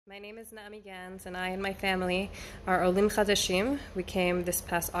My name is Naami Ganz, and I and my family are Olim Chadashim. We came this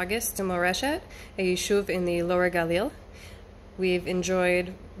past August to Moreshet, a yeshuv in the Lower Galilee. We've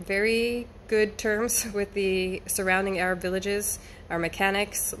enjoyed very good terms with the surrounding Arab villages. Our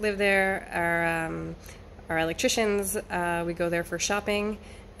mechanics live there, our electricians, we go there for shopping,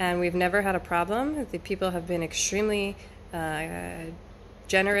 and we've never had a problem. The people have been extremely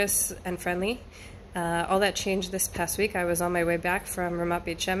generous and friendly. All that changed this past week. I was on my way back from Ramat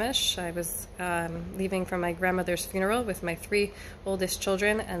Beit Shemesh. I was leaving from my grandmother's funeral with my 3 oldest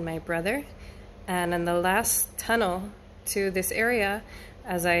children and my brother. And in the last tunnel to this area,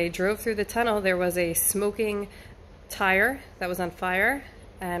 as I drove through the tunnel, there was a smoking tire that was on fire.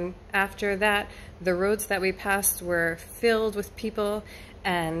 And after that, the roads that we passed were filled with people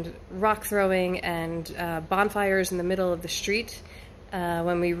and rock throwing and bonfires in the middle of the street.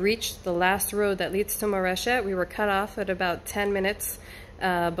 When we reached the last road that leads to Moreshet, we were cut off at about 10 minutes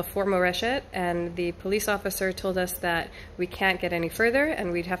before Moreshet, and the police officer told us that we can't get any further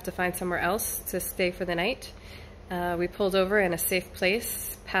and we'd have to find somewhere else to stay for the night. We pulled over in a safe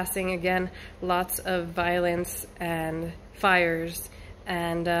place, passing again lots of violence and fires,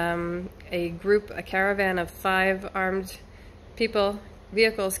 and a caravan of 5 armed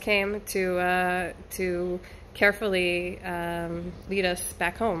vehicles came to carefully lead us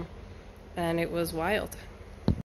back home, and it was wild.